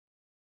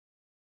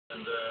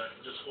and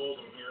just hold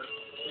them here.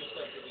 Please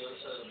step to the other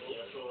side of the boat.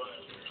 Yeah, go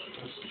ahead.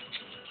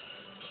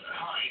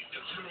 Hi,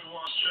 it's Henry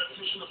Walsh,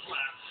 fishing the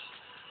flats.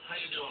 How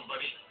you doing,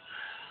 buddy?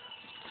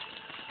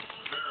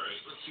 All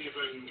right, let's see if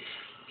I can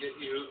get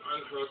you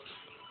unhooked.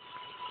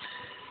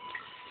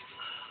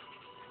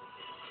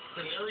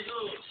 And there he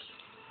goes.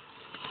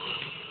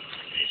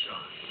 Fish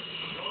On,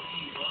 brought to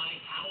you by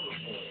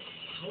Powerful,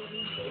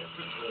 Total Boat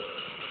Control.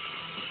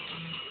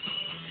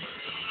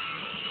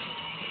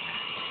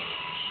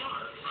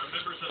 Sharks are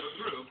members of a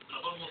group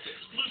of almost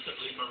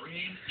exclusively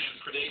marine and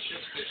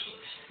predaceous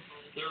fishes.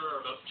 There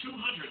are about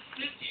 250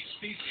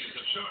 species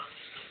of sharks,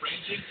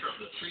 ranging from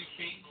the 3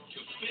 feet to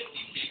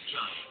 50 feet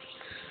giants.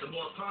 The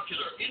more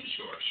popular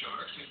inshore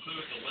sharks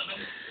include the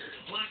lemon,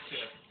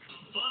 blacktip,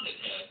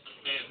 bonnethead,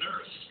 and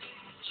nurse.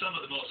 Some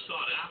of the most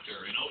sought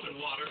after in open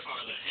water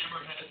are the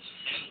hammerheads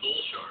and bull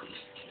sharks.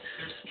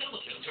 Their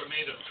skeletons are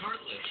made of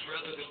cartilage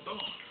rather than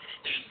bone,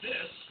 and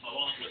this,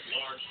 along with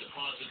large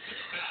deposits of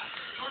fat,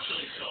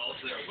 partially solves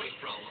their weight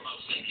problem of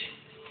sinking.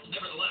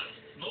 Nevertheless,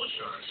 most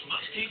sharks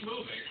must keep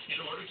moving in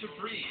order to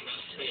breathe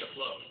and stay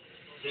afloat.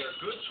 They're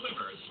good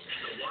swimmers,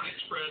 and the wide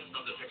spread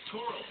of the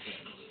pectoral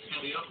fin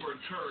and the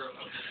upward curve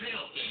of the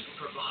tail fin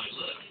provide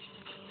lift.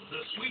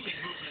 The sweeping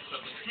movements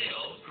of the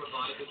tail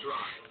provide the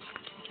drive.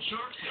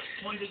 Sharks have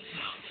pointed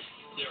snouts.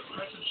 Their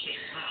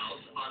crescent-shaped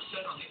mouths are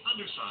set on the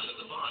underside of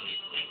the body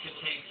and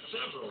contain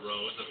several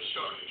rows of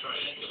sharp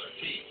triangular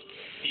teeth.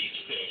 Each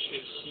fish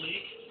is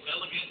sleek,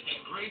 elegant,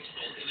 and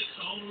graceful in its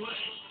own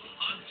way,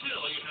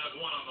 until you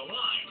have one on the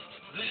line.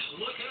 Then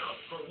look out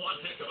for one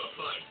heck of a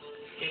fight.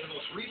 In the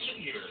most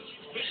recent years,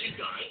 fishing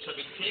guides have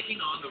been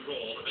taking on the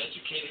role of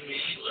educating the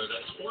angler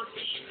that sport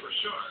fishing for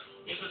shark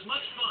is as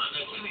much